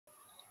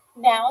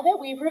Now that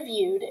we've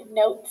reviewed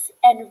notes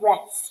and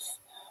rests,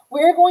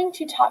 we're going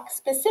to talk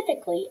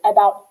specifically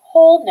about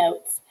whole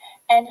notes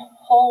and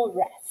whole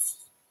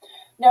rests.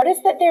 Notice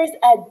that there's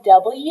a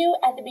W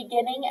at the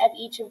beginning of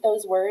each of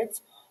those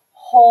words,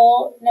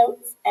 whole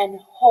notes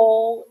and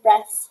whole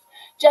rests,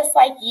 just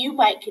like you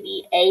could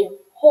eat a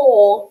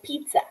whole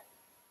pizza.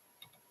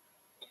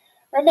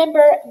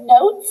 Remember,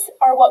 notes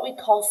are what we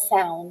call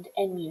sound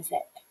in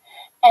music,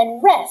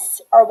 and rests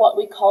are what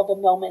we call the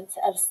moments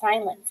of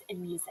silence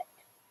in music.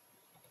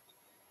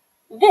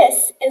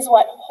 This is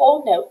what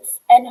whole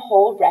notes and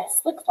whole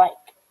rests look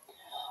like.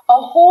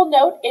 A whole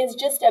note is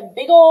just a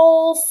big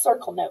old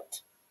circle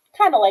note,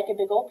 kind of like a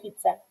big old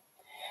pizza.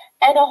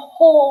 And a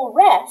whole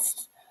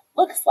rest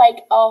looks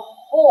like a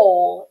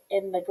hole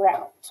in the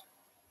ground.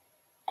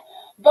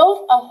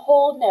 Both a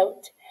whole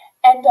note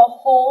and a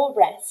whole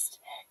rest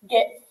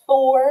get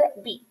 4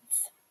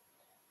 beats.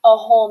 A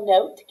whole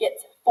note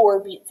gets 4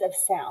 beats of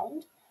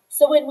sound.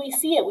 So when we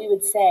see it, we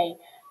would say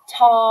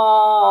ta.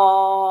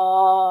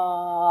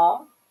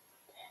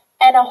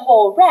 And a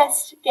whole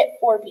rest get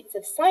 4 beats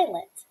of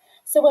silence.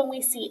 So when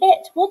we see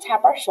it, we'll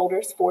tap our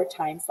shoulders 4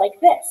 times like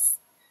this.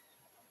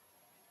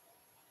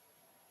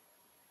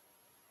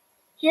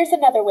 Here's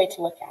another way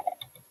to look at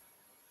it.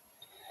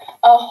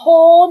 A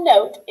whole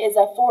note is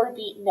a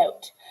 4-beat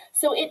note,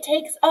 so it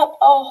takes up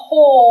a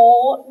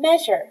whole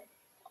measure.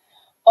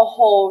 A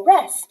whole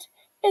rest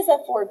is a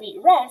 4-beat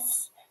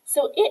rest,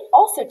 so it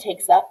also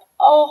takes up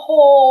a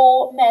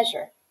whole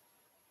measure.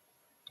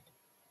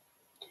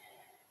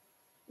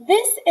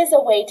 This is a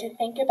way to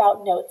think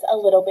about notes a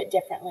little bit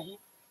differently.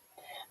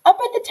 Up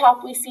at the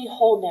top, we see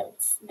whole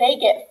notes. They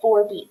get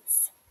 4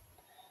 beats.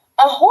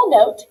 A whole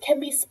note can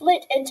be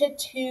split into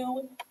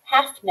 2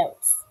 half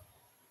notes.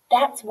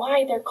 That's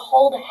why they're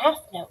called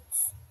half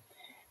notes.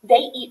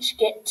 They each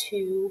get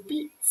 2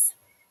 beats.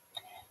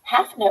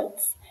 Half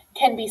notes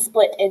can be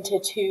split into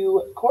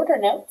 2 quarter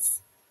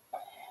notes.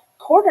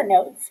 Quarter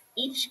notes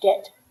each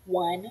get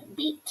 1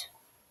 beat.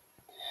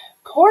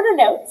 Quarter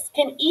notes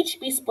can each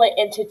be split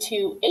into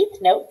 2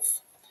 eighth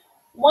notes.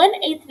 1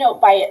 eighth note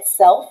by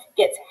itself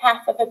gets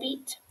half of a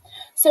beat,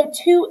 so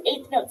 2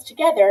 eighth notes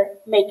together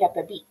make up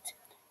a beat.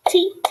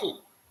 T, T,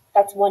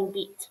 that's 1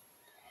 beat.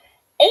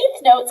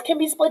 Eighth notes can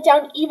be split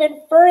down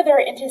even further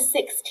into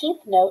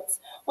 16th notes,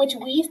 which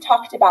we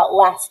talked about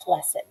last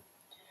lesson.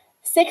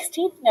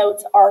 16th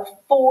notes are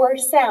 4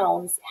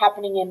 sounds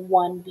happening in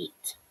 1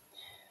 beat.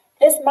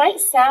 This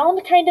might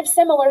sound kind of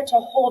similar to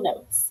whole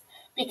notes,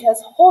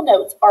 because whole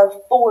notes are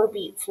 4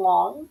 beats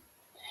long,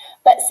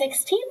 but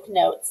 16th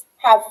notes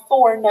have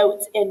 4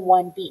 notes in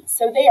 1 beat,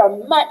 so they are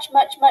much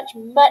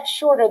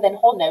shorter than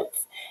whole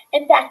notes.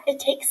 In fact, it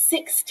takes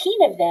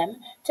 16 of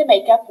them to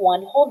make up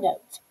 1 whole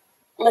note.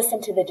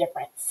 Listen to the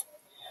difference.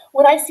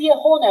 When I see a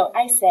whole note,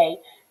 I say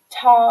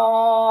ta.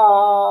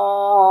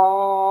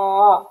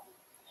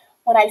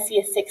 When I see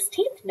a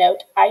 16th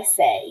note, I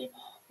say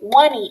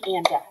one-y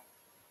and a.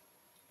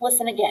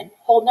 Listen again.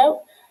 Whole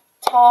note,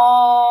 ta.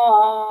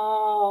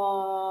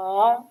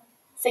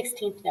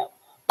 16th note,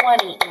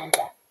 one-y and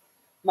a.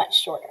 Much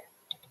shorter.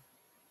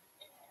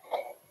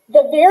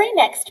 The very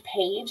next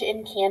page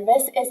in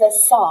Canvas is a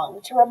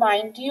song to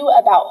remind you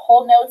about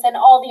whole notes and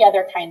all the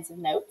other kinds of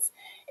notes.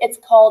 It's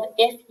called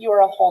If You're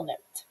a Whole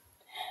Note.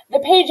 The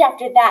page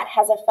after that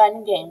has a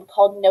fun game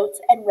called Notes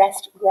and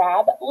Rest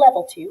Grab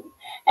Level 2,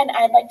 and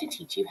I'd like to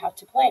teach you how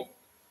to play.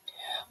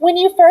 When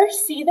you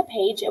first see the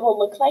page, it will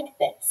look like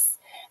this,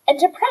 and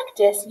to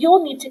practice,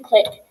 you'll need to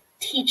click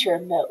Teacher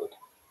Mode.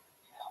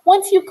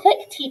 Once you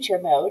click Teacher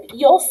Mode,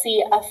 you'll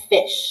see a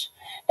fish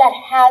that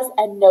has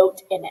a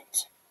note in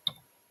it.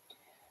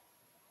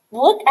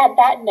 Look at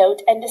that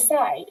note and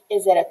decide,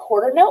 is it a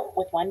quarter note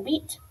with 1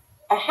 beat,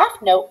 a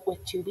half note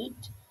with 2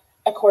 beat,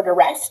 a quarter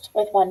rest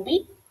with 1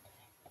 beat,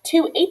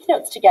 2 eighth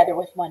notes together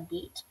with 1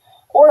 beat,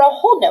 or a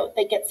whole note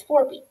that gets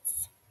 4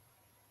 beats?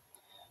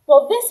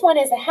 Well, this one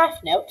is a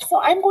half note,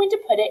 so I'm going to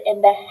put it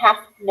in the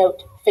half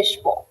note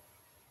fishbowl.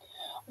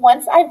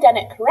 Once I've done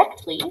it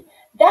correctly,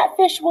 that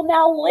fish will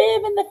now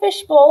live in the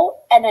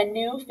fishbowl and a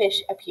new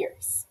fish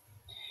appears.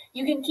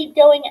 You can keep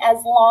going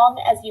as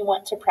long as you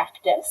want to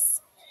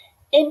practice.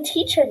 In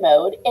teacher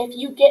mode, if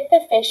you get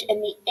the fish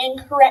in the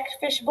incorrect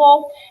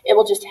fishbowl, it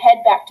will just head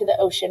back to the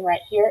ocean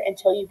right here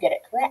until you get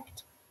it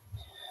correct.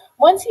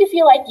 Once you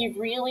feel like you've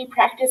really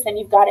practiced and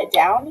you've got it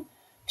down,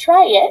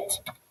 try it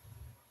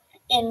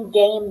in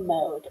game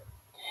mode.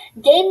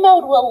 Game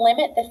mode will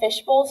limit the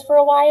fishbowls for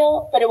a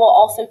while, but it will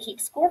also keep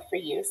score for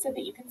you so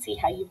that you can see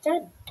how you've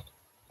done.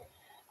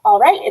 All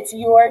right, it's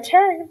your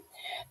turn.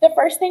 The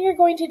first thing you're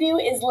going to do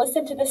is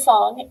listen to the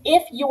song,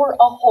 If You're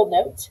a Whole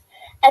Note,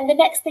 and the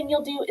next thing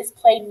you'll do is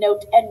play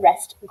Note and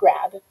Rest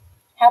Grab.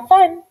 Have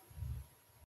fun.